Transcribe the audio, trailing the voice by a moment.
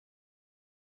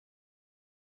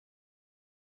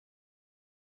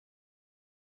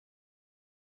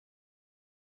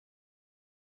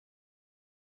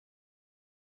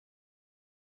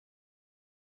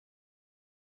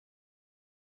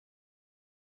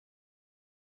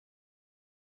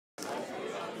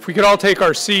If we could all take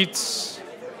our seats.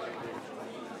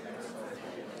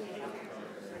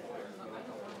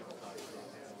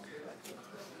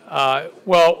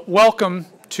 Well, welcome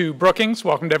to Brookings.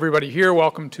 Welcome to everybody here.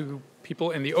 Welcome to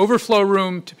people in the overflow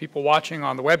room, to people watching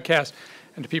on the webcast,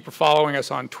 and to people following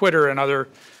us on Twitter and other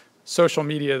social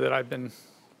media that I've been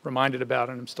reminded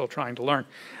about and I'm still trying to learn.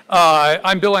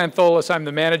 I'm Bill Antholis. I'm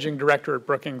the managing director at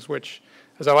Brookings, which,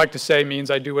 as I like to say,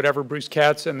 means I do whatever Bruce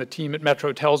Katz and the team at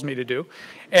Metro tells me to do.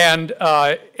 And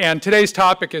today's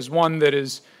topic is one that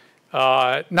is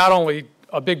not only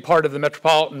a big part of the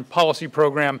Metropolitan Policy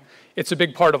Program, it's a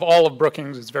big part of all of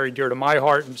Brookings. It's very dear to my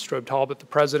heart, and Strobe Talbot, the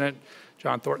president,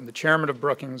 John Thornton, the chairman of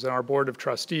Brookings, and our board of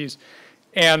trustees.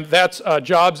 And that's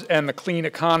jobs and the clean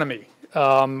economy,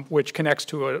 which connects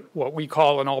to what we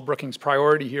call an all Brookings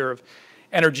priority here of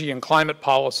energy and climate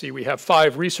policy. We have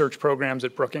 5 research programs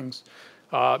at Brookings.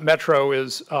 Metro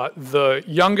is the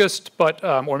youngest, but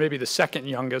or maybe the second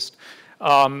youngest,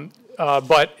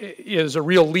 but is a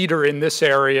real leader in this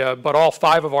area. But all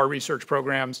 5 of our research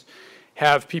programs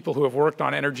have people who have worked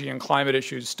on energy and climate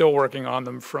issues still working on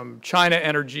them, from China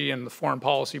Energy and the Foreign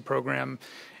Policy Program,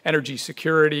 Energy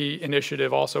Security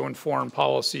Initiative, also in foreign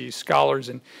policy, scholars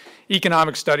in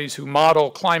economic studies who model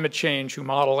climate change, who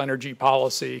model energy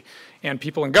policy, and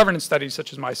people in governance studies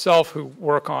such as myself who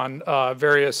work on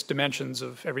various dimensions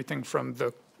of everything from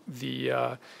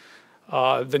the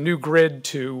new grid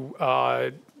to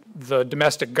the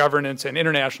domestic governance and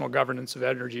international governance of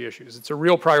energy issues. It's a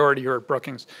real priority here at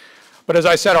Brookings. But as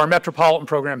I said, our Metropolitan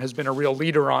program has been a real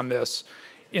leader on this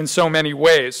in so many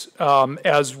ways,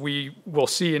 as we will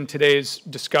see in today's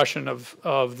discussion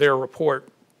of their report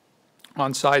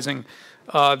on sizing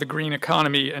the green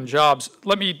economy and jobs.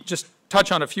 Let me just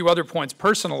touch on a few other points.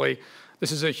 Personally,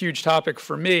 this is a huge topic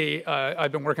for me.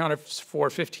 I've been working on it for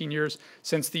 15 years,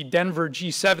 since the Denver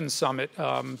G7 summit,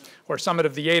 or Summit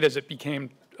of the 8 as it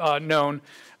became known,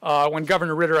 when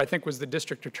Governor Ritter, I think, was the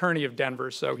district attorney of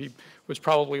Denver, so he was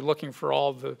probably looking for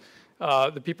all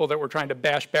the people that were trying to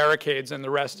bash barricades and the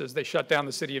rest as they shut down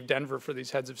the city of Denver for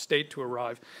these heads of state to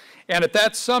arrive. And at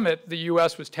that summit, the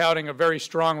U.S. was touting a very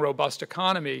strong, robust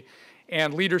economy,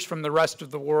 and leaders from the rest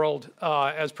of the world,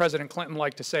 as President Clinton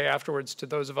liked to say afterwards to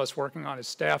those of us working on his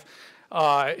staff,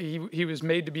 he was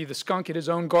made to be the skunk at his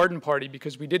own garden party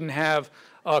because we didn't have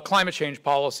a climate change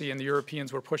policy, and the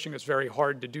Europeans were pushing us very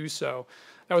hard to do so.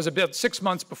 That was about 6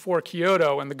 months before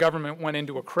Kyoto, and the government went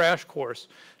into a crash course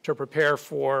to prepare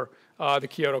for the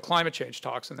Kyoto climate change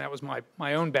talks, and that was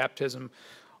my own baptism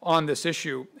on this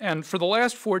issue. And for the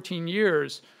last 14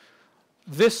 years,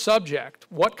 this subject,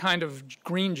 what kind of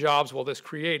green jobs will this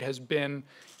create, has been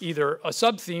either a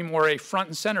sub-theme or a front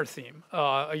and center theme.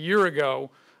 A year ago,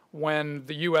 when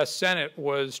the U.S. Senate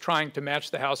was trying to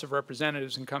match the House of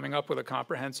Representatives in coming up with a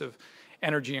comprehensive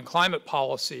energy and climate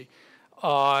policy,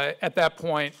 at that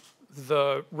point,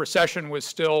 the recession was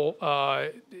still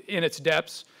in its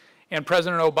depths, and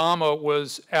President Obama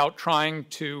was out trying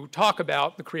to talk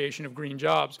about the creation of green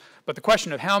jobs. But the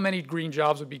question of how many green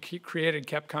jobs would be created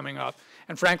kept coming up,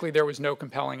 and frankly, there was no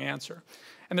compelling answer.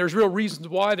 And there's real reasons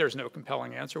why there's no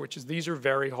compelling answer, which is these are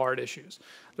very hard issues.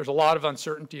 There's a lot of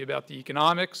uncertainty about the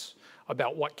economics,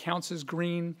 about what counts as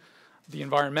green, the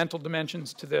environmental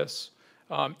dimensions to this.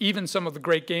 Even some of the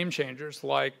great game changers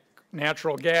like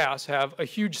natural gas have a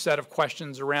huge set of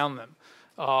questions around them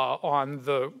on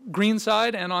the green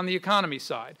side and on the economy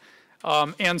side.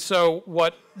 And so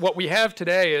what we have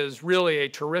today is really a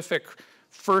terrific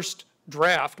first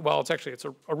draft. Well, it's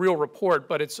a real report,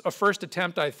 but it's a first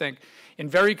attempt, I think, in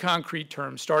very concrete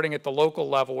terms, starting at the local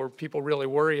level where people really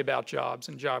worry about jobs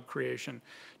and job creation,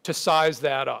 to size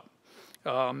that up.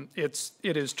 It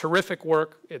is terrific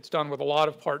work. It's done with a lot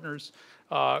of partners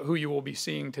who you will be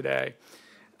seeing today.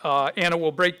 And it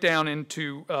will break down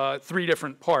into 3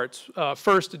 different parts.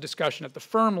 First, a discussion at the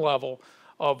firm level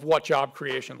of what job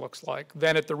creation looks like,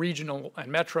 then at the regional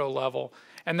and metro level,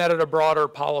 and then at a broader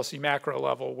policy macro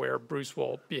level where Bruce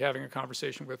will be having a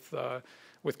conversation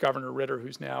with Governor Ritter,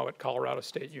 who's now at Colorado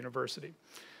State University.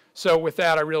 So with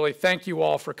that, I really thank you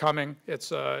all for coming.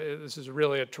 This is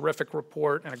really a terrific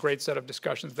report and a great set of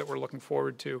discussions that we're looking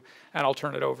forward to, and I'll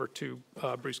turn it over to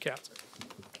Bruce Katz.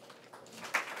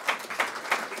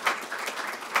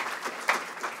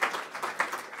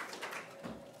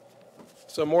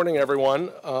 So morning, everyone.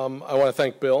 I want to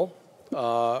thank Bill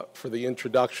for the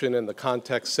introduction and the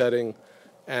context setting,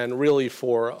 and really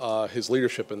for his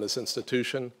leadership in this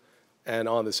institution and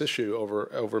on this issue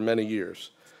over many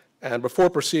years. And before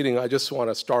proceeding, I just want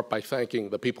to start by thanking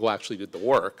the people who actually did the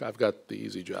work. I've got the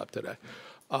easy job today.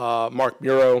 Mark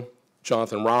Muro,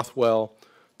 Jonathan Rothwell,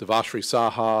 Devashri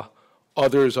Saha,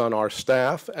 others on our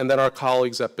staff, and then our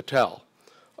colleagues at Battelle,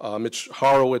 Mitch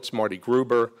Horowitz, Marty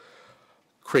Gruber.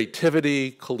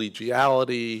 Creativity,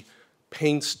 collegiality,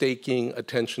 painstaking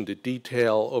attention to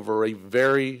detail over a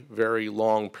very, very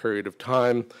long period of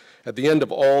time. At the end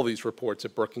of all these reports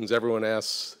at Brookings, everyone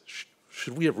asks,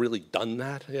 should we have really done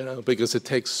that? You know, because it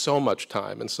takes so much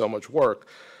time and so much work.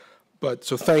 But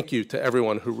so thank you to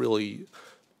everyone who really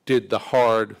did the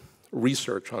hard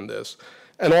research on this.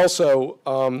 And also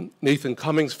Nathan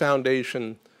Cummings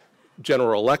Foundation,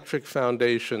 General Electric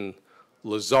Foundation,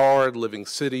 Lazard, Living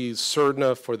Cities,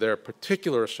 CERDNA for their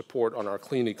particular support on our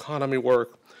clean economy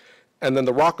work, and then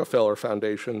the Rockefeller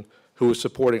Foundation, who is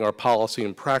supporting our policy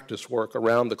and practice work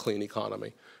around the clean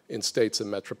economy in states and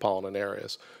metropolitan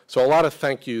areas. So a lot of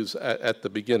thank yous at the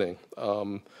beginning.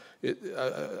 I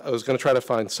was going to try to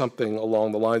find something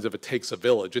along the lines of it takes a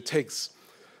village. It takes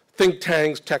think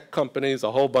tanks, tech companies,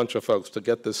 a whole bunch of folks to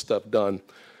get this stuff done.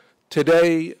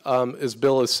 Today, as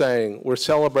Bill is saying, we're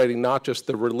celebrating not just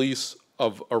the release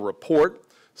of a report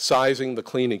sizing the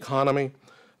clean economy,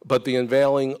 but the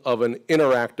unveiling of an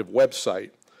interactive website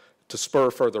to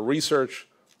spur further research,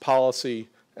 policy,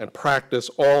 and practice,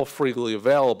 all freely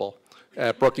available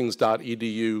at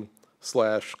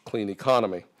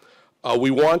brookings.edu/cleaneconomy.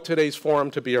 We want today's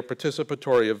forum to be a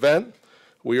participatory event.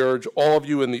 We urge all of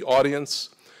you in the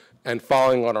audience and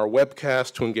following on our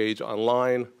webcast to engage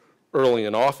online early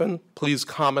and often. Please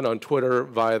comment on Twitter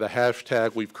via the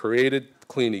hashtag we've created,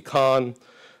 CleanEcon.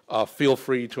 Feel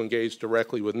free to engage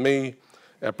directly with me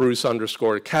at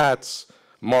Bruce_Katz,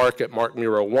 Mark at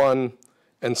MarkMiro1,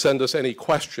 and send us any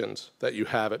questions that you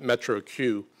have at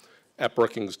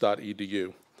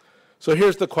metroq@brookings.edu. So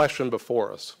here's the question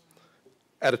before us.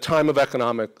 At a time of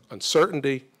economic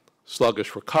uncertainty,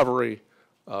 sluggish recovery,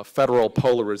 federal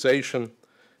polarization,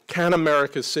 can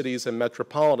America's cities and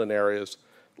metropolitan areas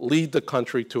lead the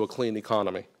country to a clean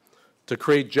economy, to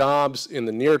create jobs in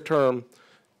the near term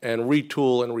and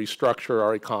retool and restructure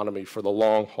our economy for the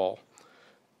long haul?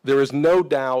 There is no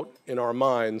doubt in our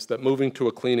minds that moving to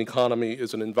a clean economy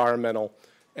is an environmental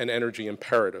and energy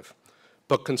imperative.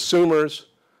 But consumers,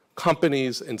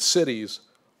 companies, and cities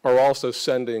are also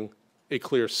sending a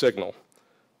clear signal.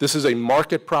 This is a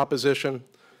market proposition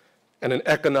and an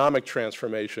economic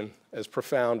transformation as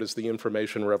profound as the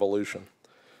information revolution.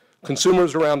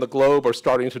 Consumers around the globe are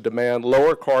starting to demand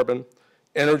lower carbon,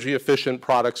 energy-efficient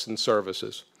products and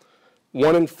services.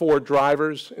 1 in 4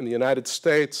 drivers in the United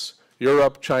States,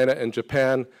 Europe, China, and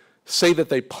Japan say that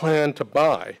they plan to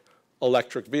buy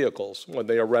electric vehicles when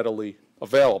they are readily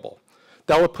available.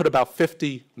 That would put about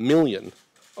 50 million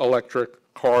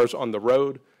electric cars on the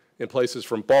road in places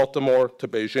from Baltimore to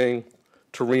Beijing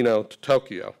to Reno to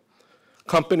Tokyo.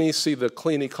 Companies see the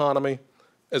clean economy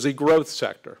as a growth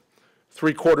sector.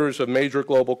 3/4 of major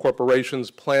global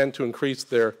corporations plan to increase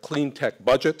their clean tech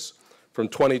budgets from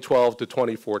 2012 to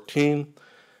 2014,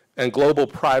 and global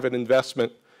private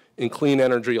investment in clean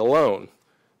energy alone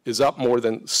is up more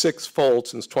than 6-fold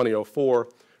since 2004,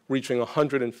 reaching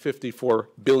 $154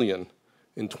 billion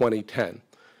in 2010.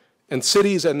 And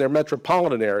cities and their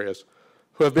metropolitan areas,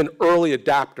 who have been early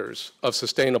adapters of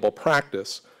sustainable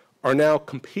practice, are now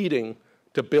competing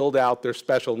to build out their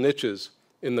special niches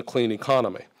in the clean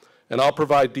economy. And I'll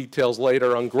provide details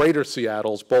later on Greater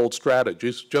Seattle's bold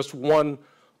strategies, just one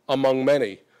among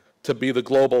many, to be the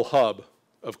global hub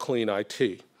of clean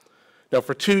IT. Now,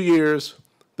 for 2 years,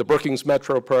 the Brookings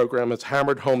Metro program has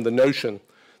hammered home the notion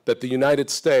that the United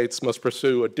States must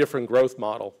pursue a different growth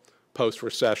model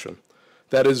post-recession.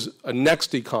 That is a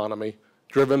next economy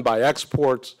driven by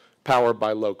exports, powered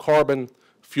by low carbon,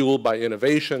 fueled by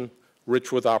innovation,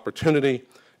 rich with opportunity,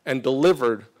 and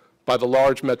delivered by the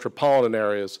large metropolitan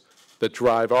areas that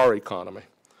drive our economy.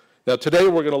 Now, today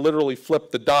we're going to literally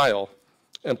flip the dial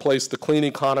and place the clean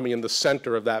economy in the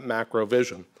center of that macro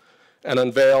vision and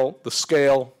unveil the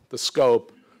scale, the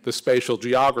scope, the spatial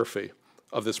geography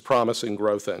of this promising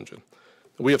growth engine.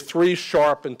 We have 3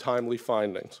 sharp and timely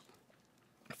findings.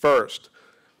 First,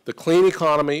 the clean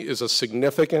economy is a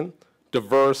significant,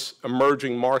 diverse,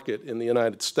 emerging market in the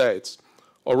United States,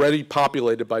 already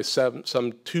populated by some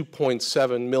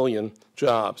 2.7 million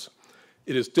jobs.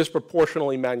 It is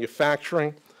disproportionately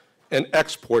manufacturing and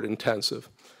export intensive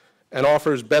and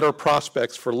offers better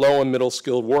prospects for low and middle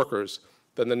skilled workers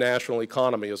than the national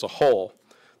economy as a whole.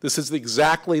 This is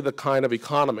exactly the kind of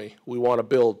economy we want to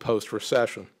build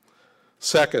post-recession.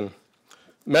 Second,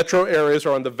 metro areas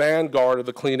are on the vanguard of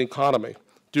the clean economy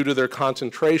due to their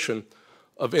concentration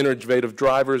of innovative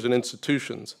drivers and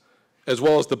institutions, as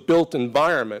well as the built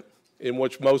environment in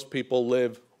which most people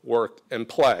live, work, and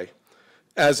play.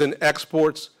 As in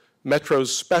exports, metros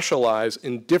specialize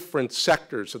in different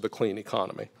sectors of the clean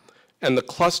economy, and the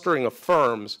clustering of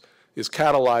firms is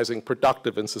catalyzing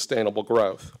productive and sustainable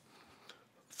growth.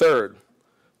 Third,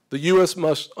 the U.S.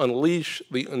 must unleash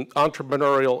the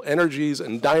entrepreneurial energies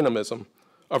and dynamism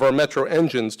of our metro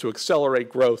engines to accelerate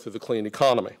growth of the clean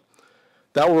economy.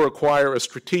 That will require a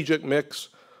strategic mix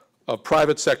of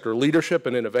private sector leadership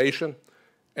and innovation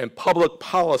and public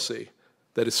policy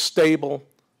that is stable,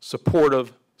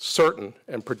 supportive, certain,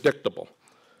 and predictable.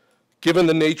 Given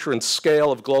the nature and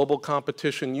scale of global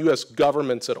competition, U.S.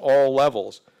 governments at all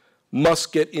levels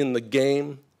must get in the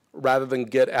game rather than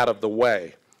get out of the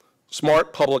way.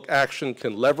 Smart public action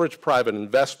can leverage private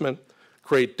investment,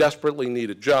 create desperately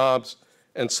needed jobs,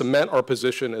 and cement our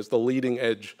position as the leading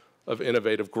edge of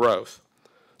innovative growth.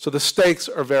 So the stakes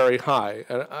are very high,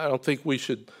 and I don't think we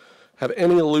should have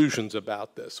any illusions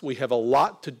about this. We have a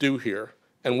lot to do here,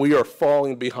 and we are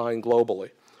falling behind globally.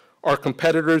 Our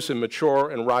competitors in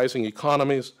mature and rising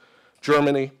economies,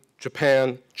 Germany,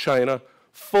 Japan, China,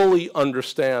 fully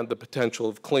understand the potential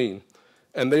of clean,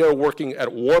 and they are working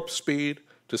at warp speed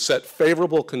to set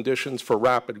favorable conditions for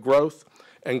rapid growth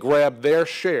and grab their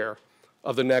share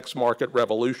of the next market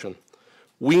revolution.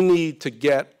 We need to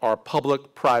get our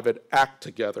public-private act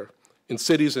together in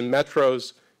cities and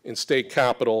metros, in state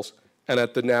capitals, and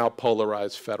at the now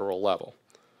polarized federal level.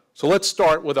 So let's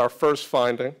start with our first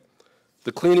finding.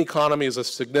 The clean economy is a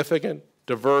significant,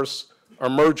 diverse,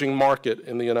 emerging market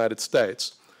in the United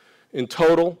States. In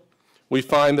total, we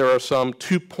find there are some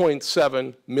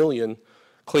 2.7 million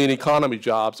clean economy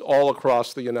jobs all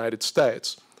across the United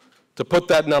States. To put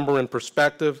that number in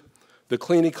perspective, the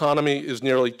clean economy is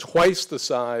nearly twice the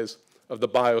size of the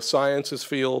biosciences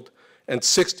field and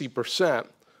 60%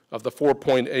 of the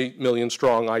 4.8 million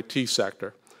strong IT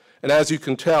sector. And as you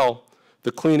can tell,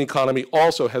 the clean economy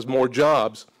also has more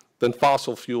jobs than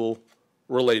fossil fuel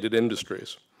related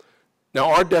industries.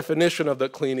 Now, our definition of the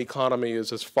clean economy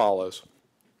is as follows.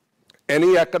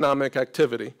 Any economic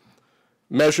activity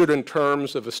measured in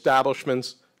terms of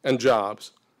establishments and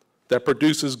jobs that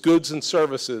produces goods and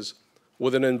services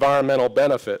with an environmental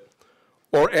benefit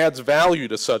or adds value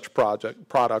to such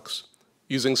products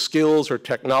using skills or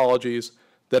technologies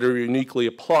that are uniquely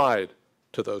applied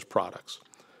to those products.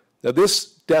 Now, this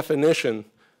definition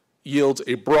yields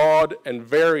a broad and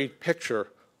varied picture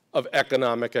of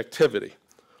economic activity,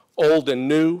 old and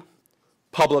new,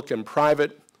 public and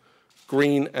private,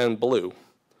 green and blue.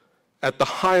 At the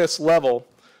highest level,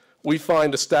 we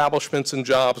find establishments and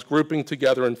jobs grouping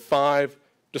together in 5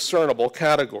 discernible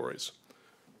categories: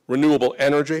 renewable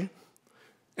energy,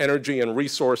 energy and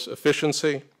resource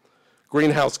efficiency,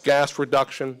 greenhouse gas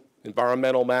reduction,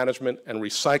 environmental management and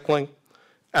recycling,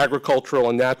 agricultural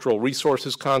and natural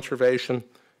resources conservation,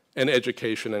 and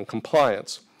education and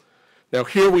compliance. Now,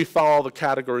 here we follow the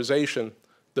categorization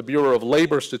the Bureau of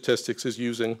Labor Statistics is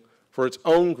using for its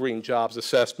own green jobs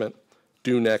assessment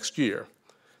due next year.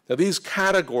 Now, these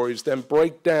categories then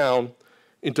break down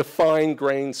into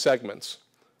fine-grained segments,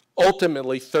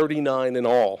 ultimately 39 in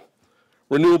all.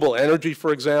 Renewable energy,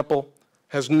 for example,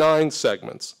 has 9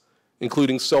 segments,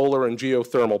 including solar and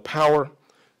geothermal power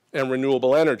and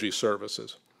renewable energy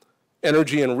services.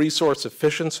 Energy and resource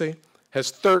efficiency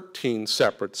has 13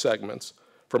 separate segments,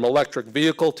 from electric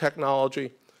vehicle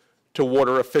technology to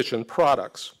water-efficient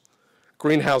products.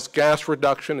 Greenhouse gas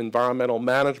reduction, environmental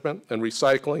management, and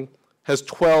recycling has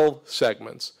 12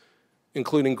 segments,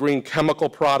 including green chemical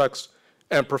products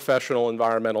and professional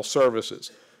environmental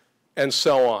services, and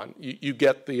so on. You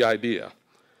get the idea.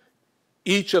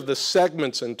 Each of the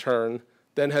segments, in turn,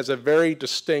 then has a very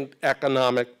distinct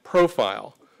economic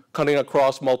profile, cutting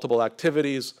across multiple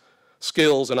activities,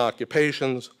 skills and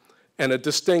occupations, and a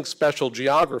distinct special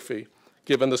geography,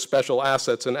 given the special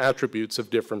assets and attributes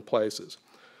of different places.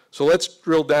 So let's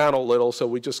drill down a little so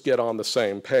we just get on the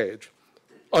same page.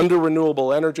 Under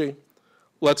renewable energy,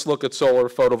 let's look at solar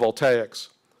photovoltaics,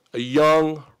 a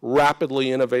young,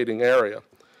 rapidly innovating area.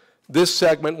 This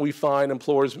segment, we find,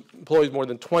 employs more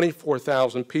than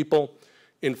 24,000 people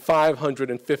in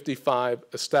 555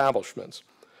 establishments.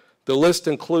 The list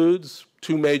includes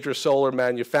 2 major solar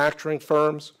manufacturing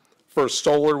firms, First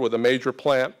Solar with a major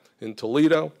plant in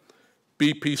Toledo,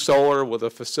 BP Solar with a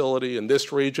facility in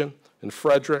this region, in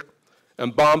Frederick,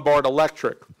 and Bombard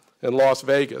Electric in Las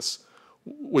Vegas,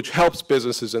 which helps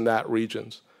businesses in that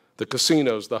region, the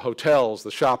casinos, the hotels,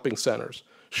 the shopping centers,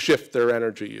 shift their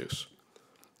energy use.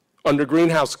 Under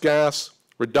greenhouse gas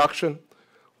reduction,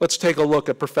 let's take a look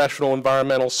at professional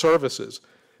environmental services,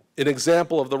 an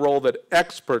example of the role that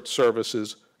expert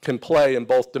services can play in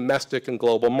both domestic and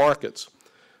global markets.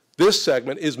 This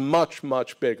segment is much,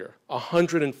 much bigger,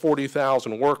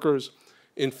 140,000 workers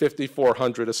in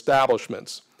 5,400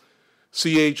 establishments.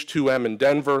 CH2M in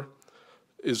Denver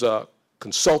is a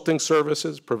consulting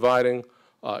services providing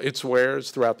its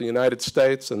wares throughout the United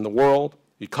States and the world.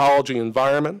 Ecology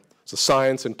Environment is a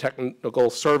science and technical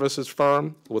services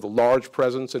firm with a large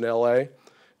presence in LA.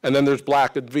 And then there's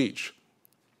Black & Veatch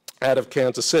out of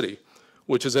Kansas City,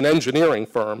 which is an engineering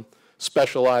firm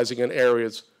specializing in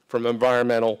areas from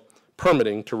environmental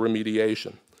permitting to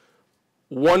remediation.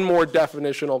 One more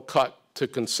definitional cut to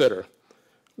consider.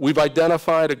 We've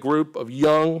identified a group of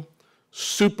young,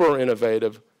 super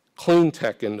innovative, clean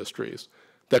tech industries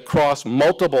that cross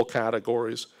multiple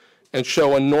categories and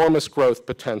show enormous growth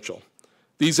potential.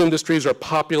 These industries are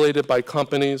populated by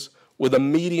companies with a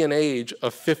median age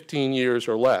of 15 years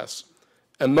or less.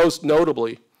 And most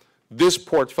notably, this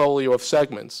portfolio of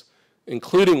segments,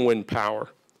 including wind power,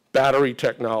 battery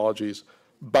technologies,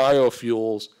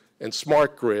 biofuels, and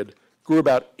smart grid, grew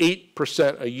about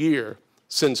 8% a year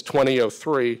since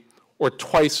 2003, or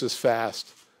twice as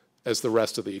fast as the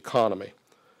rest of the economy.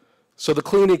 So the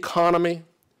clean economy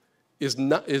is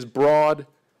broad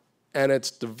and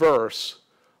it's diverse,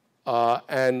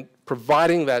 and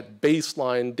providing that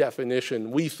baseline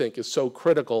definition we think is so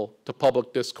critical to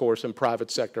public discourse and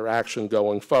private sector action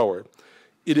going forward.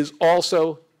 It is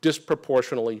also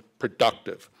disproportionately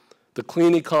productive. The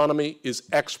clean economy is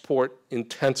export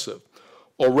intensive,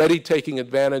 already taking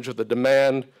advantage of the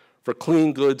demand for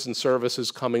clean goods and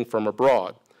services coming from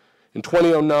abroad. In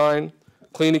 2009,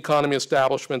 clean economy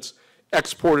establishments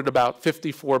exported about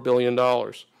 $54 billion,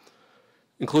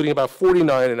 including about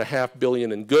 $49.5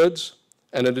 billion in goods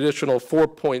and an additional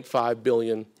 $4.5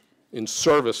 billion in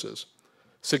services.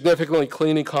 Significantly,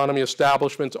 clean economy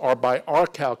establishments are, by our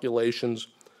calculations,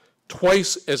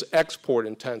 twice as export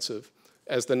intensive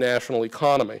as the national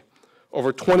economy.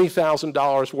 Over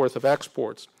 $20,000 worth of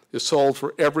exports is sold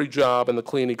for every job in the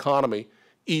clean economy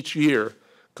each year,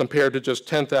 compared to just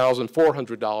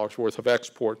 $10,400 worth of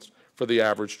exports for the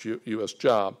average U.S.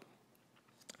 job.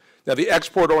 Now, the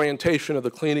export orientation of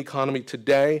the clean economy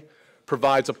today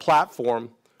provides a platform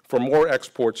for more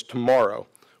exports tomorrow.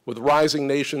 With rising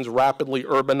nations rapidly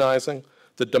urbanizing,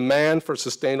 the demand for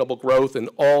sustainable growth in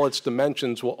all its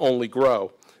dimensions will only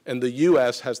grow, and the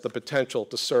U.S. has the potential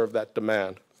to serve that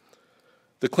demand.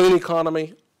 The clean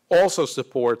economy also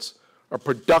supports a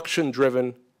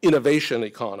production-driven innovation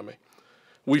economy.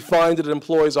 We find it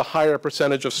employs a higher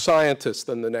percentage of scientists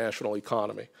than the national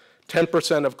economy.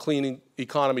 10% of clean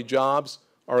economy jobs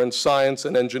are in science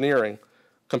and engineering,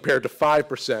 compared to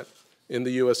 5% in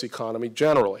the U.S. economy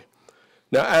generally.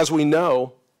 Now, as we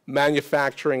know,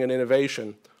 manufacturing and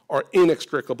innovation are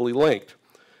inextricably linked.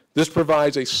 This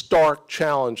provides a stark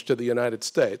challenge to the United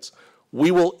States.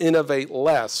 We will innovate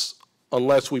less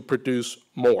unless we produce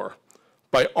more.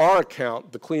 By our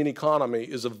account, the clean economy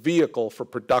is a vehicle for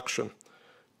production.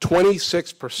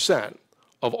 26%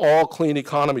 of all clean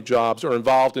economy jobs are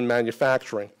involved in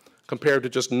manufacturing, compared to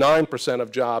just 9%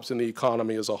 of jobs in the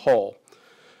economy as a whole.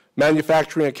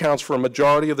 Manufacturing accounts for a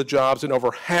majority of the jobs in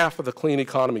over half of the clean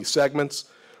economy segments,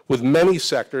 with many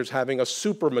sectors having a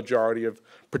supermajority of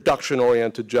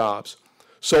production-oriented jobs.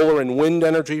 Solar and wind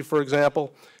energy, for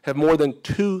example, have more than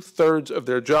 2/3 of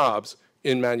their jobs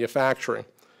in manufacturing.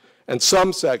 And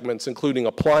some segments, including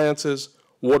appliances,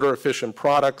 water-efficient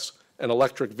products, and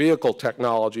electric vehicle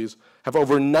technologies, have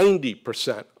over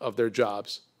 90% of their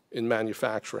jobs in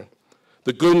manufacturing.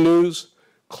 The good news,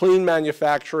 clean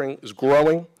manufacturing is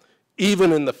growing,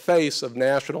 even in the face of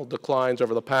national declines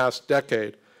over the past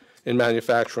decade in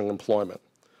manufacturing employment.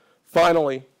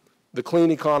 Finally, the clean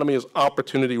economy is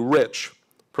opportunity-rich,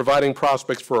 providing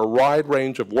prospects for a wide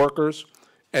range of workers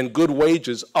and good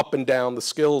wages up and down the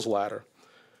skills ladder.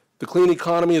 The clean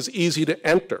economy is easy to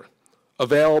enter,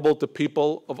 available to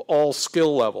people of all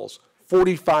skill levels.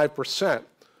 45%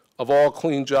 of all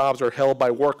clean jobs are held by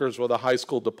workers with a high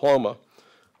school diploma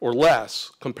or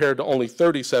less, compared to only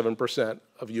 37%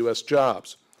 of U.S.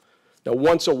 jobs. Now,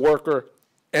 once a worker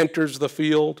enters the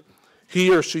field, he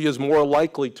or she is more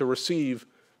likely to receive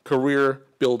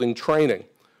career-building training.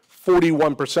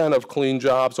 41% of clean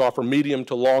jobs offer medium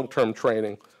to long-term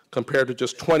training, compared to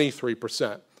just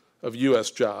 23% of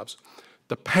U.S. jobs.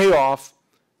 The payoff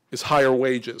is higher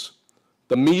wages.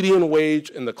 The median wage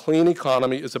in the clean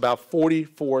economy is about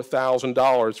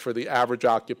 $44,000 for the average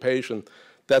occupation.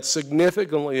 That's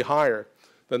significantly higher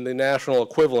than the national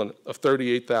equivalent of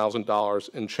 $38,000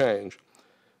 and change.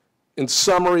 In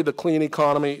summary, the clean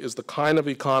economy is the kind of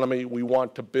economy we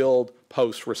want to build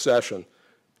post-recession.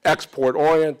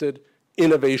 Export-oriented,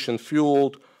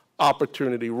 innovation-fueled,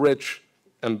 opportunity-rich,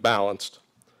 and balanced.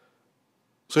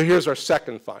 So here's our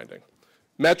second finding.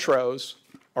 Metros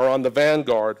are on the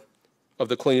vanguard of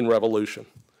the clean revolution.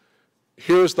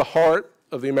 Here's the heart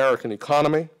of the American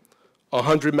economy,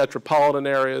 100 metropolitan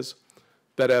areas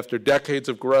that after decades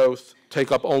of growth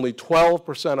take up only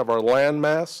 12% of our land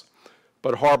mass,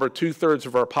 but harbor 2/3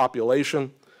 of our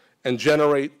population and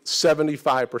generate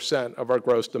 75% of our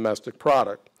gross domestic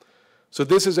product. So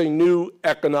this is a new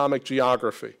economic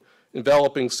geography,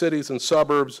 enveloping cities and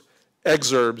suburbs,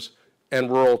 exurbs,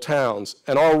 and rural towns.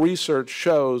 And our research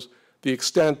shows the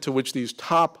extent to which these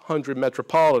top 100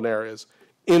 metropolitan areas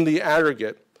in the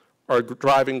aggregate are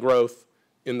driving growth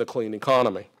in the clean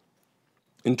economy.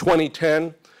 In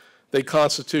 2010, they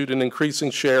constitute an increasing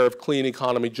share of clean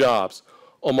economy jobs,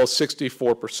 almost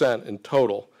 64% in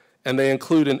total, and they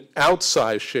include an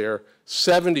outsized share,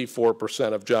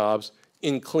 74% of jobs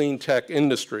in clean tech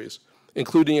industries,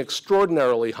 including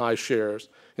extraordinarily high shares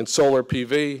in solar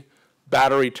PV,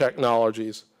 battery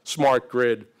technologies, smart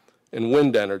grid, and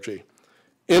wind energy.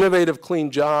 Innovative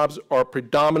clean jobs are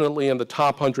predominantly in the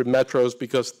top 100 metros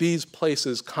because these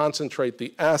places concentrate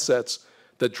the assets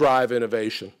that drive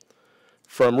innovation,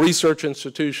 from research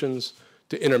institutions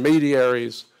to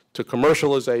intermediaries to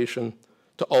commercialization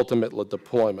to ultimate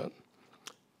deployment.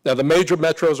 Now, the major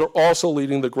metros are also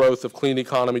leading the growth of clean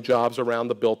economy jobs around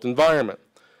the built environment.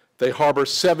 They harbor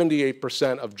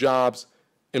 78% of jobs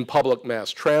in public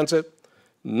mass transit,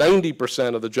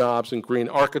 90% of the jobs in green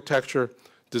architecture,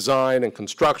 design, and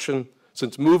construction,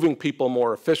 since moving people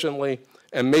more efficiently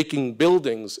and making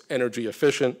buildings energy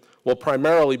efficient will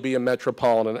primarily be a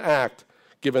metropolitan act,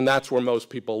 given that's where most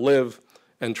people live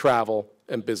and travel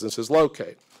and businesses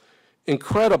locate.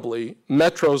 Incredibly,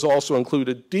 metros also include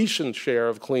a decent share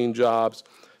of clean jobs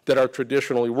that are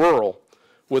traditionally rural,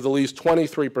 with at least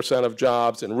 23% of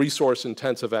jobs in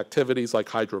resource-intensive activities like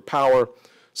hydropower,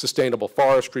 sustainable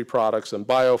forestry products, and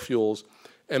biofuels,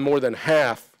 and more than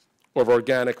half of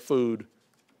organic food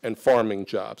and farming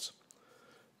jobs.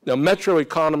 Now, metro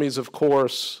economies, of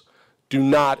course, do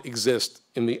not exist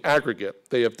in the aggregate.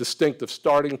 They have distinctive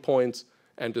starting points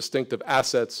and distinctive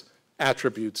assets,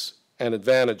 attributes, and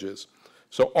advantages.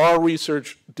 So our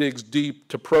research digs deep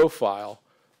to profile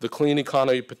the clean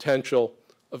economy potential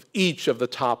of each of the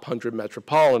top 100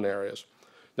 metropolitan areas.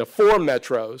 Now, 4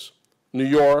 metros, New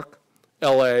York,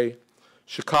 LA,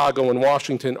 Chicago, and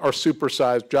Washington, are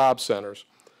supersized job centers,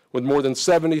 with more than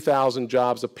 70,000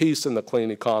 jobs apiece in the clean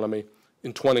economy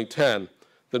in 2010.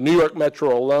 The New York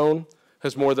Metro alone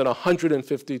has more than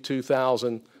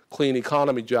 152,000 clean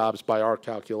economy jobs by our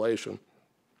calculation.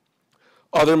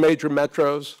 Other major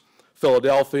metros,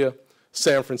 Philadelphia,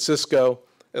 San Francisco,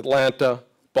 Atlanta,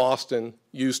 Boston,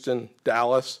 Houston,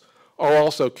 Dallas, are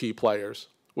also key players,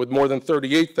 with more than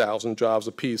 38,000 jobs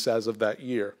apiece as of that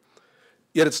year.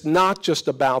 Yet it's not just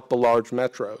about the large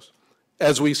metros.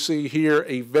 As we see here,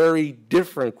 a very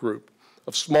different group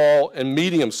of small and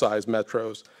medium-sized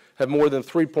metros have more than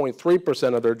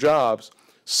 3.3% of their jobs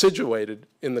situated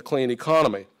in the clean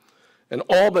economy. And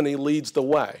Albany leads the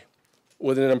way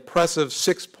with an impressive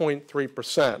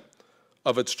 6.3%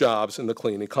 of its jobs in the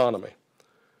clean economy.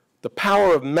 The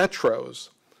power of metros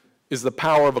is the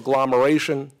power of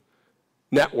agglomeration,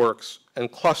 networks,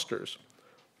 and clusters.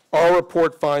 Our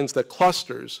report finds that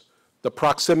clusters, the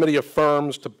proximity of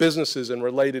firms to businesses and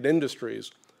related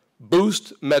industries,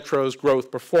 boost metros' growth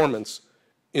performance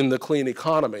in the clean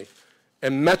economy,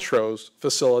 and metros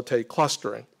facilitate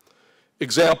clustering.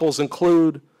 Examples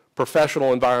include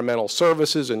professional environmental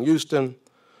services in Houston,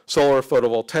 solar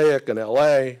photovoltaic in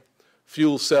LA,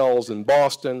 fuel cells in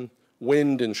Boston,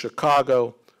 wind in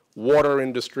Chicago, water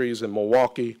industries in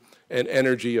Milwaukee, and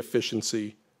energy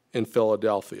efficiency in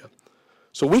Philadelphia.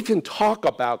 So we can talk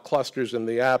about clusters in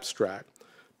the abstract,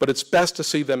 but it's best to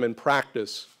see them in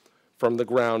practice from the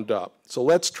ground up. So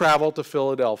let's travel to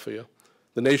Philadelphia,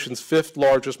 the nation's 5th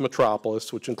largest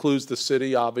metropolis, which includes the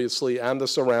city, obviously, and the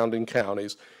surrounding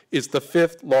counties. It's the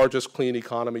 5th largest clean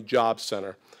economy job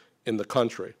center in the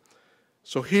country.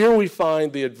 So here we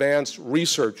find the advanced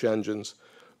research engines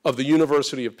of the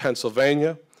University of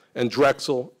Pennsylvania and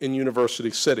Drexel in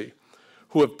University City,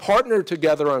 who have partnered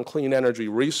together on clean energy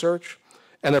research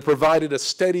and have provided a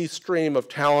steady stream of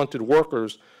talented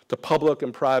workers to public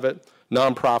and private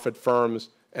nonprofit firms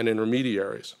and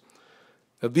intermediaries.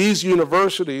 Now, these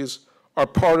universities are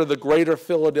part of the Greater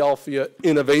Philadelphia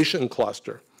Innovation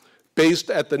Cluster,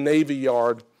 based at the Navy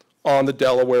Yard on the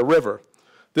Delaware River.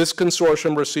 This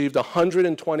consortium received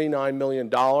 $129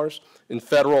 million in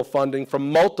federal funding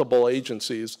from multiple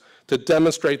agencies to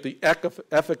demonstrate the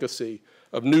efficacy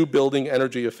of new building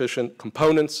energy-efficient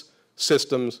components,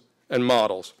 systems, and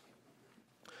models.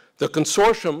 The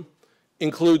consortium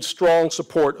includes strong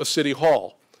support of City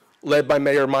Hall, led by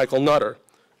Mayor Michael Nutter,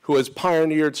 who who has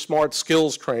pioneered smart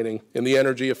skills training in the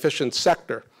energy-efficient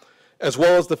sector, as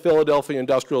well as the Philadelphia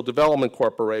Industrial Development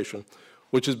Corporation,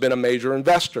 which has been a major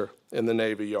investor in the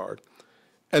Navy Yard.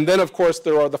 And then, of course,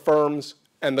 there are the firms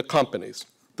and the companies,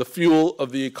 the fuel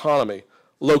of the economy,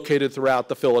 located throughout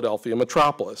the Philadelphia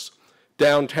metropolis.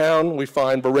 Downtown, we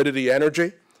find Veridity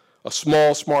Energy, a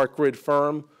small smart grid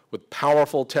firm with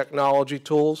powerful technology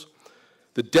tools.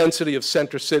 The density of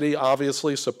Center City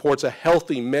obviously supports a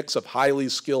healthy mix of highly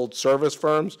skilled service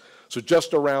firms. So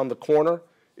just around the corner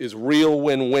is Real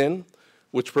Win-Win,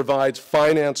 which provides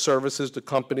finance services to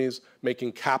companies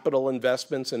making capital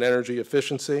investments in energy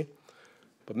efficiency.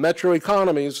 But metro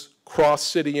economies cross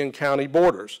city and county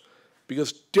borders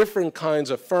because different kinds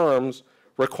of firms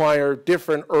require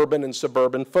different urban and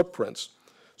suburban footprints.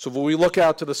 So when we look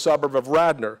out to the suburb of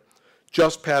Radnor,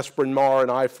 just past Bryn Mawr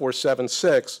and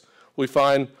I-476, we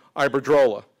find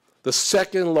Iberdrola, the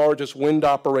second largest wind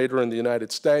operator in the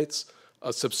United States,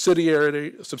 a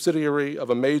subsidiary of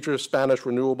a major Spanish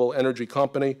renewable energy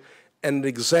company, and an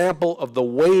example of the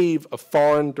wave of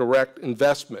foreign direct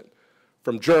investment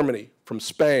from Germany, from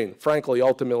Spain, frankly,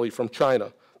 ultimately from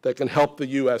China, that can help the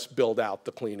U.S. build out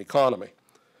the clean economy.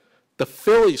 The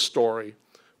Philly story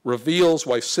reveals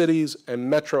why cities and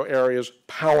metro areas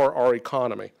power our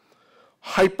economy.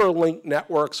 Hyperlinked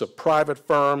networks of private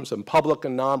firms and public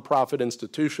and nonprofit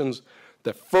institutions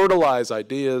that fertilize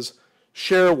ideas,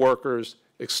 share workers,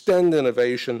 extend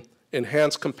innovation,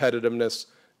 enhance competitiveness,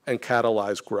 and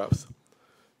catalyze growth.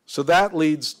 So that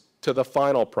leads to the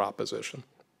final proposition.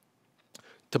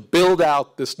 To build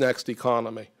out this next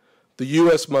economy, the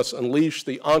U.S. must unleash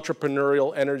the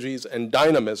entrepreneurial energies and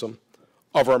dynamism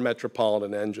of our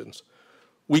metropolitan engines.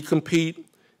 We compete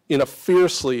in a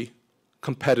fiercely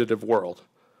competitive world.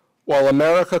 While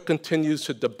America continues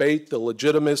to debate the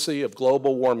legitimacy of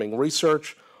global warming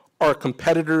research, our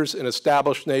competitors in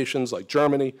established nations like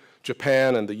Germany,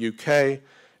 Japan, and the UK,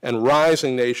 and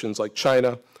rising nations like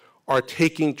China are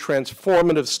taking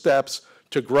transformative steps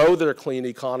to grow their clean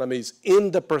economies in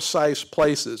the precise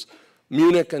places,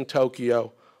 Munich and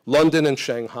Tokyo, London and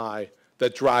Shanghai,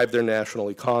 that drive their national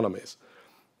economies.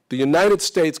 The United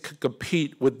States can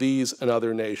compete with these and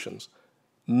other nations.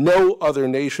 No other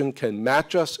nation can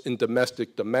match us in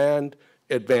domestic demand,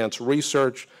 advanced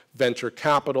research, venture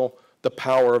capital, the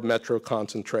power of metro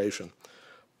concentration.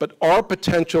 But our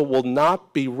potential will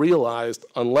not be realized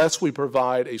unless we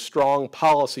provide a strong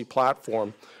policy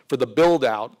platform for the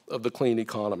build-out of the clean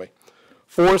economy.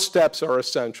 4 steps are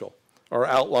essential, are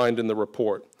outlined in the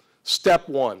report. Step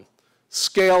 1,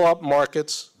 scale up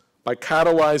markets by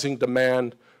catalyzing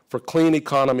demand for clean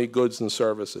economy goods and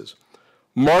services.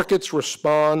 Markets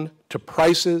respond to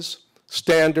prices,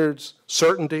 standards,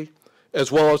 certainty, as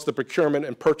well as the procurement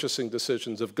and purchasing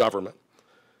decisions of government.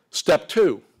 Step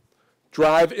 2,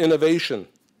 drive innovation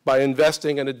by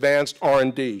investing in advanced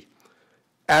R&D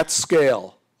at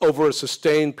scale over a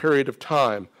sustained period of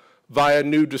time via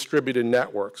new distributed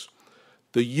networks.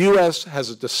 The U.S. has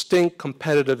a distinct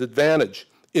competitive advantage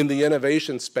in the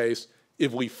innovation space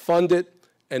if we fund it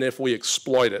and if we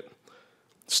exploit it.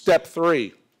 Step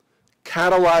 3,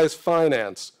 catalyze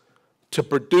finance to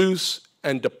produce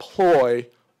and deploy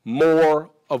more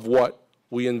of what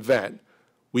we invent.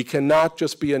 We cannot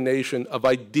just be a nation of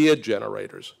idea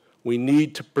generators. We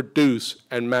need to produce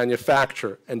and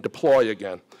manufacture and deploy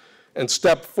again. And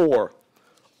step 4,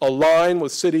 align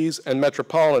with cities and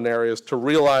metropolitan areas to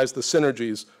realize the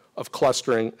synergies of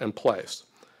clustering and place.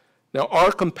 Now,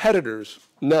 our competitors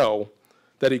know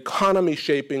that economy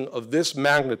shaping of this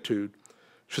magnitude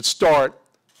should start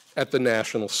at the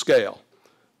national scale.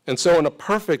 And so in a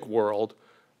perfect world,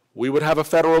 we would have a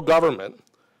federal government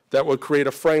that would create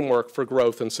a framework for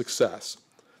growth and success.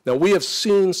 Now, we have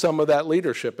seen some of that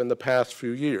leadership in the past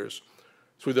few years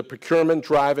through the procurement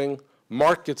driving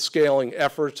market scaling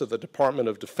efforts of the Department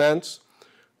of Defense,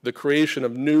 the creation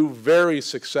of new, very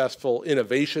successful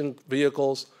innovation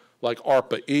vehicles like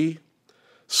ARPA-E,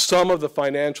 some of the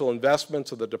financial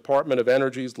investments of the Department of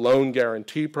Energy's Loan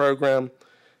Guarantee Program,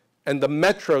 and the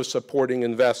Metro supporting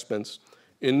investments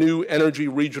in new energy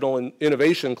regional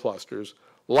innovation clusters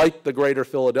like the Greater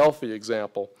Philadelphia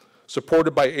example,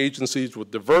 supported by agencies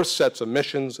with diverse sets of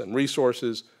missions and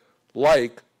resources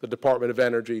like the Department of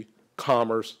Energy,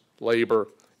 Commerce, Labor,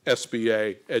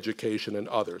 SBA, Education, and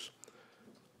others.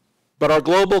 But our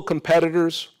global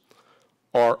competitors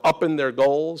are upping their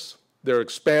goals, they're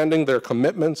expanding their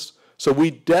commitments, so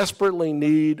we desperately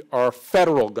need our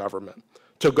federal government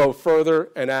to go further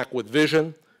and act with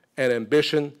vision and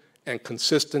ambition and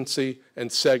consistency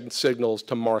and signals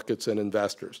to markets and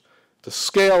investors. To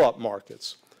scale up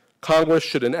markets, Congress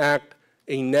should enact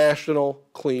a national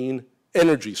clean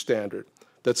energy standard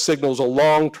that signals a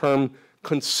long-term,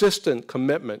 consistent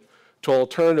commitment to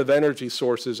alternative energy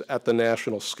sources at the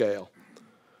national scale.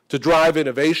 To drive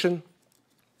innovation,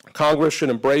 Congress should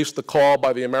embrace the call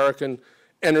by the American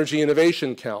Energy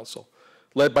Innovation Council,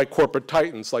 led by corporate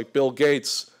titans like Bill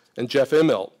Gates and Jeff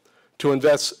Immelt, to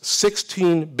invest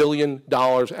 $16 billion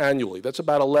annually. That's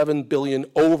about $11 billion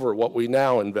over what we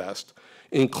now invest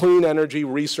in clean energy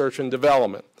research and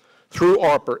development through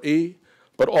ARPA-E,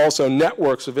 but also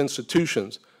networks of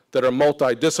institutions that are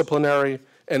multidisciplinary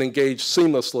and engage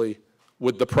seamlessly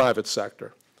with the private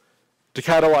sector. To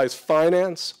catalyze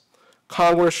finance,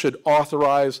 Congress should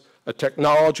authorize a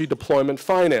technology deployment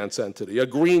finance entity, a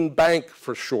green bank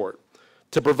for short,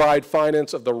 to provide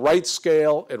finance of the right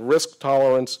scale and risk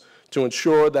tolerance to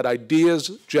ensure that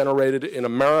ideas generated in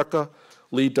America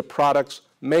lead to products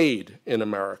made in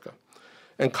America.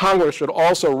 And Congress should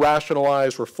also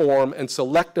rationalize, reform, and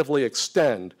selectively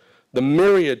extend the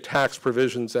myriad tax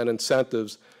provisions and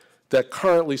incentives that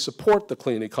currently support the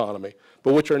clean economy,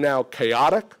 but which are now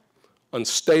chaotic,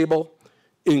 unstable,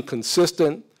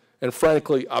 inconsistent, and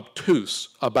frankly obtuse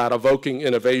about evoking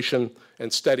innovation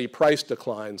and steady price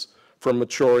declines from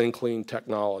maturing clean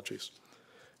technologies.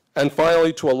 And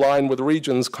finally, to align with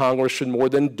regions, Congress should more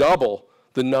than double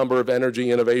the number of energy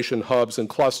innovation hubs and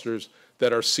clusters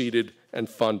that are seeded and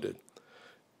funded.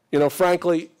 You know,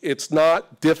 frankly, it's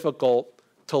not difficult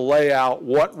to lay out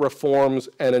what reforms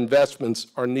and investments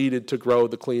are needed to grow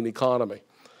the clean economy.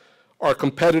 Our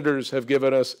competitors have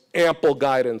given us ample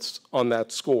guidance on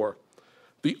that score.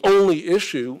 The only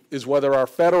issue is whether our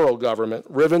federal government,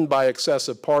 riven by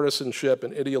excessive partisanship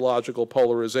and ideological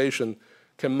polarization,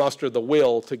 can muster the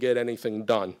will to get anything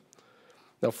done.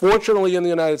 Now, fortunately, in the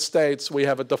United States, we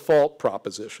have a default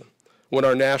proposition when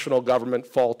our national government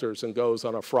falters and goes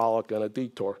on a frolic and a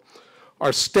detour.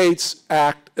 Our states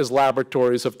act as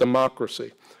laboratories of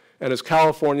democracy. And as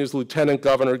California's Lieutenant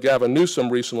Governor Gavin Newsom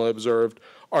recently observed,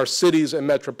 our cities and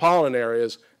metropolitan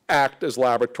areas act as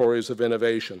laboratories of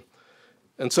innovation.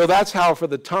 And so that's how, for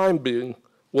the time being,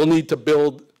 we'll need to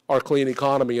build our clean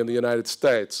economy in the United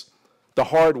States, the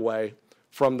hard way,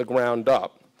 from the ground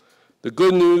up. The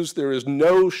good news, there is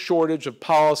no shortage of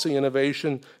policy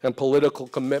innovation and political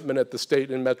commitment at the state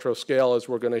and metro scale, as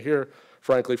we're going to hear,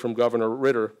 frankly, from Governor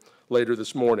Ritter later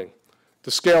this morning.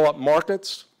 To scale up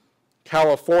markets,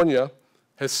 California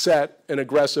has set an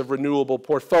aggressive renewable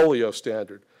portfolio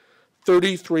standard,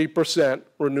 33%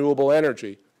 renewable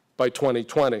energy by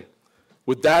 2020.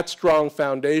 With that strong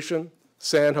foundation,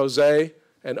 San Jose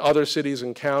and other cities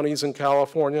and counties in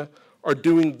California are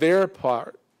doing their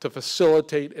part to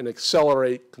facilitate and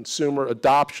accelerate consumer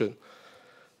adoption,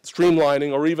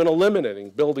 streamlining or even eliminating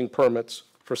building permits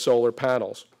for solar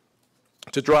panels.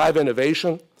 To drive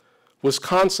innovation,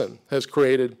 Wisconsin has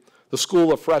created the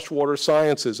School of Freshwater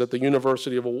Sciences at the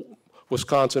University of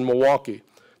Wisconsin-Milwaukee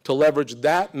to leverage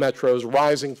that metro's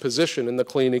rising position in the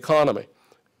clean economy,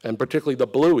 and particularly the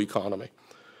blue economy.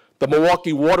 The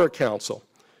Milwaukee Water Council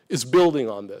is building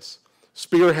on this,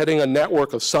 spearheading a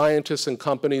network of scientists and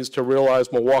companies to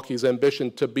realize Milwaukee's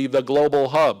ambition to be the global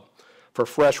hub for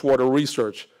freshwater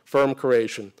research, firm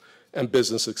creation, and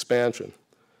business expansion.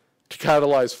 To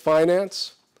catalyze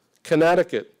finance,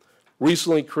 Connecticut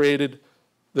recently created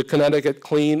the Connecticut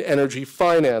Clean Energy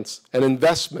Finance and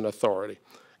Investment Authority.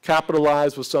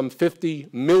 Capitalized with some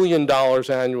 $50 million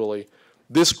annually,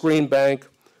 this green bank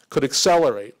could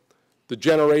accelerate the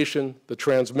generation, the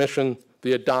transmission,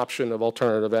 the adoption of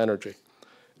alternative energy.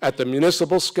 At the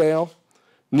municipal scale,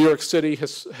 New York City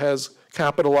has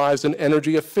capitalized an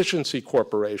energy efficiency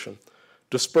corporation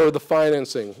to spur the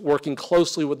financing, working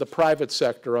closely with the private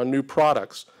sector on new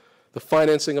products, the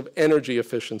financing of energy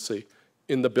efficiency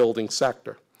in the building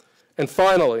sector. And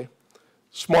finally,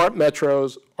 smart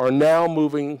metros are now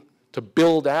moving to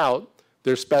build out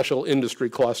their special industry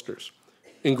clusters.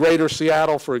 In Greater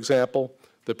Seattle, for example,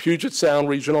 the Puget Sound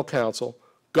Regional Council,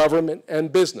 government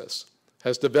and business,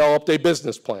 has developed a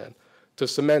business plan to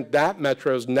cement that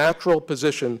metro's natural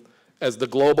position as the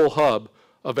global hub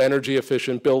of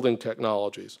energy-efficient building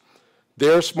technologies.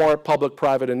 Their smart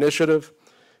public-private initiative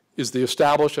is to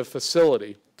establish a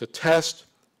facility to test,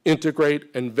 integrate,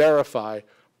 and verify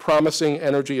promising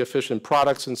energy-efficient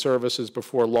products and services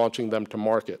before launching them to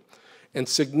market. And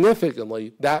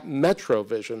significantly, that metro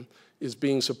vision is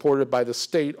being supported by the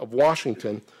state of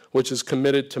Washington, which is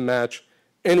committed to match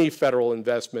any federal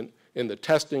investment in the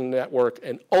testing network,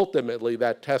 and ultimately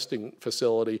that testing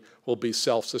facility will be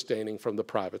self-sustaining from the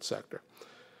private sector.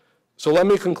 So let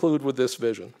me conclude with this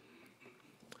vision.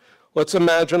 Let's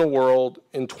imagine a world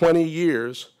in 20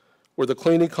 years where the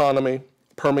clean economy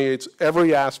permeates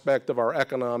every aspect of our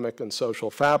economic and social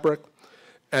fabric,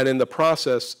 and in the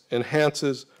process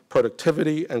enhances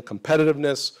productivity and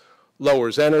competitiveness,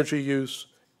 lowers energy use,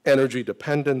 energy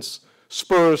dependence,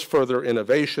 spurs further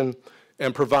innovation,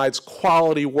 and provides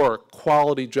quality work,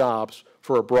 quality jobs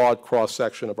for a broad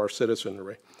cross-section of our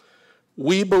citizenry.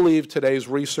 We believe today's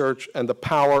research and the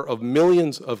power of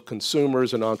millions of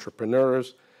consumers and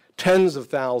entrepreneurs, tens of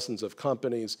thousands of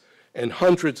companies, and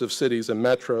hundreds of cities and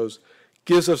metros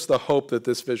gives us the hope that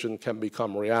this vision can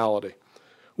become reality.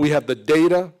 We have the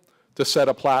data to set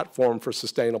a platform for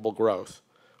sustainable growth.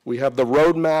 We have the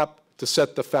roadmap to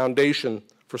set the foundation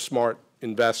for smart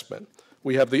investment.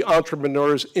 We have the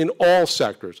entrepreneurs in all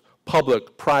sectors,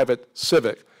 public, private,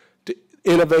 civic, to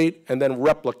innovate and then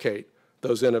replicate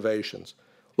those innovations.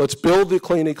 Let's build the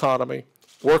clean economy,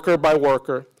 worker by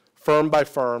worker, firm by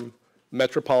firm,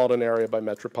 metropolitan area by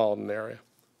metropolitan area.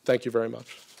 Thank you very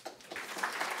much.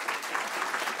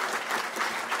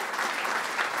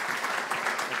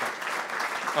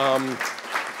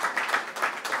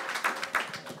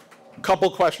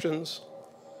 Couple questions,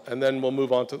 and then we'll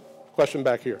move on to question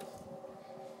back here.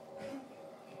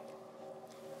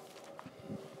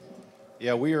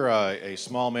 Yeah, we are a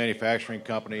small manufacturing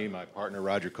company. My partner,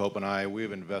 Roger Cope, and I,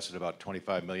 we've invested about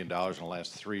 $25 million in the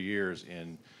last 3 years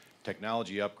in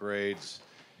technology upgrades,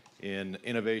 in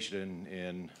innovation,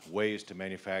 in ways to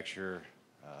manufacture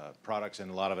products, and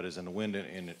a lot of it is in the wind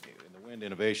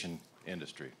innovation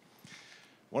industry.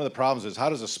 One of the problems is, how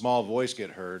does a small voice get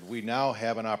heard? We now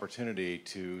have an opportunity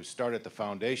to start at the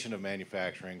foundation of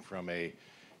manufacturing from a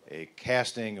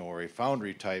casting or a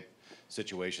foundry type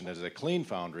situation that is a clean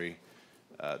foundry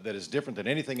that is different than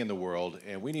anything in the world,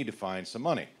 and we need to find some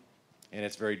money. And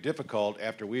it's very difficult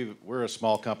after we're a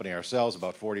small company ourselves,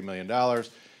 about $40 million.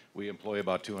 We employ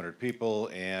about 200 people,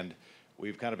 and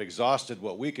we've kind of exhausted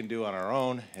what we can do on our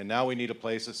own, and now we need a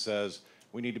place that says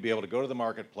we need to be able to go to the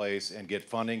marketplace and get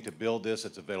funding to build this.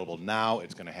 It's available now.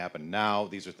 It's going to happen now.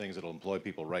 These are things that will employ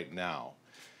people right now.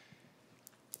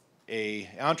 An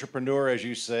entrepreneur, as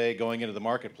you say, going into the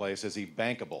marketplace, is he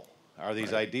bankable? Are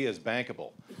these ideas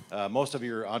bankable? Most of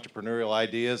your entrepreneurial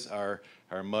ideas are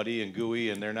muddy and gooey,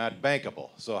 and they're not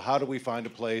bankable. So how do we find a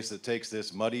place that takes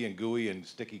this muddy and gooey and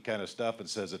sticky kind of stuff and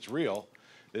says it's real?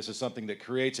 This is something that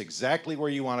creates exactly where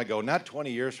you want to go, not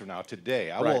 20 years from now,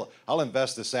 today. I'll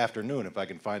invest this afternoon if I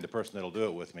can find the person that'll do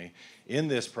it with me in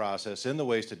this process, in the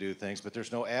ways to do things, but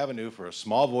there's no avenue for a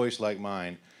small voice like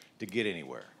mine to get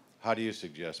anywhere. How do you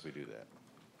suggest we do that?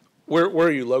 Where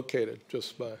are you located?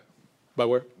 Just by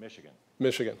where? Michigan.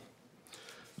 Michigan.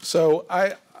 So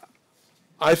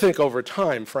I think over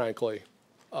time, frankly,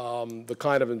 the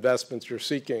kind of investments you're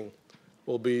seeking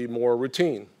will be more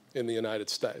routine in the United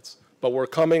States. But we're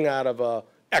coming out of an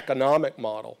economic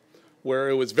model where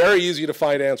it was very easy to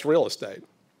finance real estate,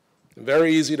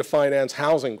 very easy to finance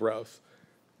housing growth,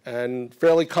 and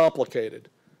fairly complicated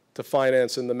to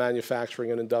finance in the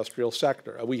manufacturing and industrial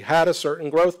sector. We had a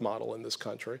certain growth model in this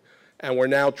country, and we're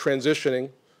now transitioning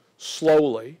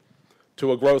slowly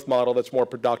to a growth model that's more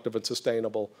productive and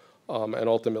sustainable and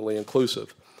ultimately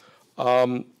inclusive.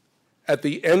 At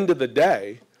the end of the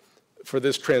day, for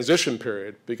this transition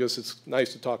period, because it's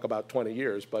nice to talk about 20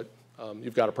 years, but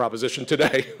you've got a proposition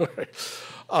today.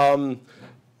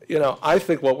 You know, I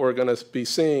think what we're going to be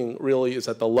seeing really is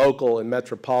at the local and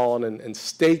metropolitan and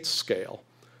state scale,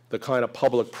 the kind of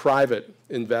public-private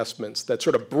investments that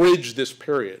sort of bridge this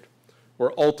period,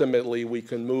 where ultimately we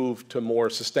can move to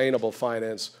more sustainable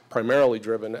finance, primarily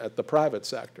driven at the private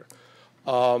sector.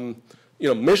 You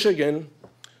know, Michigan,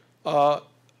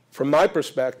 from my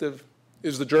perspective,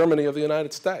 is the Germany of the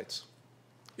United States.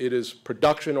 It is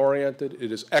production-oriented.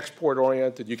 It is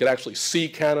export-oriented. You can actually see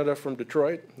Canada from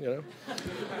Detroit, you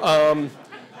know.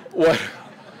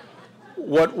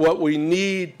 What we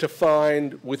need to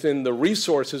find within the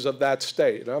resources of that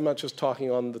state, and I'm not just talking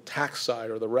on the tax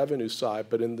side or the revenue side,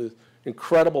 but in the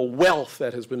incredible wealth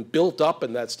that has been built up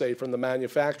in that state from the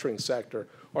manufacturing sector,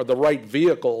 are the right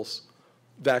vehicles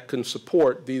that can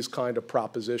support these kind of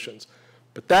propositions.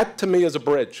 But that, to me, is a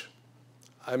bridge.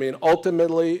 I mean,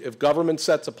 ultimately, if government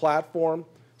sets a platform,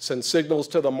 sends signals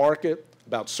to the market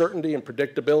about certainty and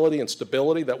predictability and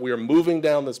stability that we are moving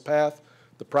down this path,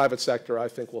 the private sector, I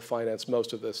think, will finance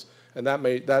most of this. And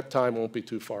that time won't be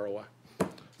too far away.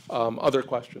 Other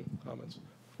questions, comments?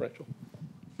 Rachel?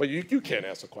 Well, you can't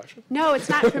ask a question. No, it's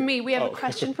not from me. We have a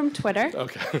question from Twitter.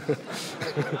 Okay.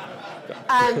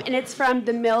 And it's from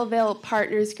the Millville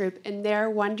Partners Group, and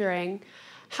they're wondering,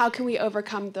 how can we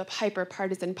overcome the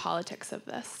hyper-partisan politics of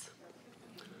this?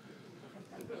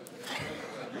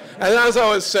 And as I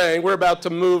was saying, we're about to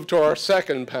move to our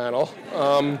second panel.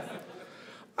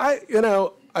 I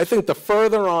think the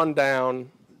further on down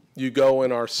you go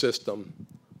in our system,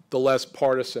 the less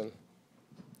partisan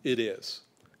it is.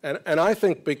 And I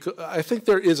think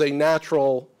there is a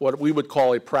natural, what we would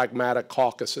call a pragmatic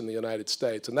caucus in the United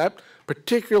States, and that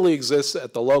particularly exists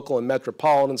at the local and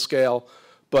metropolitan scale,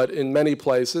 but in many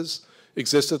places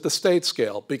exists at the state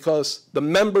scale, because the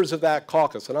members of that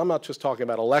caucus, and I'm not just talking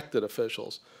about elected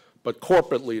officials, but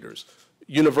corporate leaders,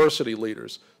 university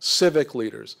leaders, civic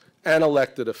leaders, and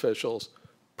elected officials,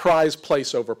 prize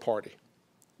place over party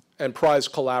and prize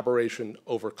collaboration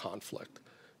over conflict.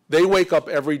 They wake up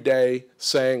every day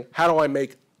saying, how do I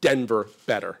make Denver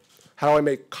better? How do I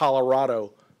make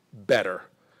Colorado better?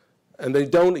 And they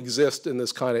don't exist in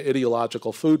this kind of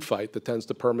ideological food fight that tends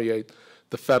to permeate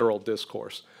the federal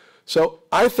discourse. So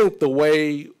I think the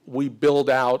way we build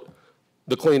out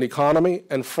the clean economy,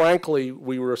 and frankly,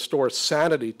 we restore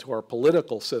sanity to our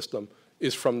political system,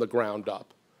 is from the ground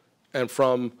up, and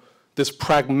from this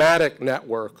pragmatic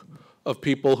network of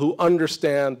people who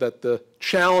understand that the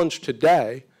challenge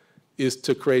today is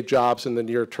to create jobs in the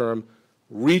near term,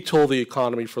 retool the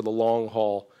economy for the long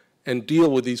haul, and deal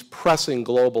with these pressing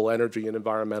global energy and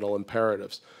environmental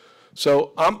imperatives.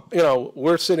 So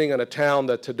we're sitting in a town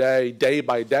that today, day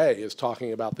by day, is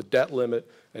talking about the debt limit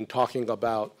and talking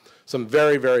about some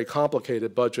very, very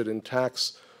complicated budget and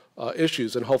tax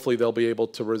issues, and hopefully they'll be able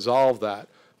to resolve that.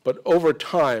 But over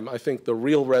time, I think the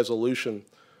real resolution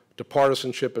to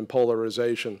partisanship and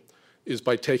polarization is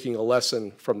by taking a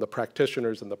lesson from the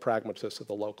practitioners and the pragmatists at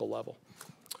the local level.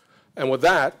 And with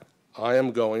that, I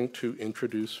am going to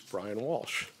introduce Brian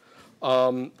Walsh.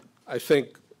 I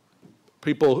think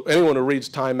anyone who reads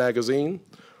Time magazine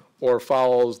or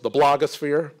follows the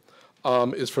blogosphere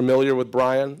is familiar with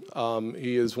Brian.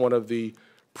 He is one of the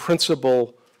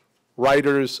principal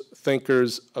writers,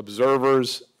 thinkers,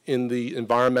 observers in the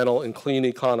environmental and clean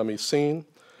economy scene.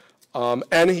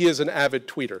 And he is an avid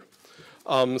tweeter.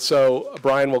 So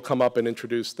Brian will come up and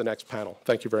introduce the next panel.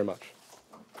 Thank you very much.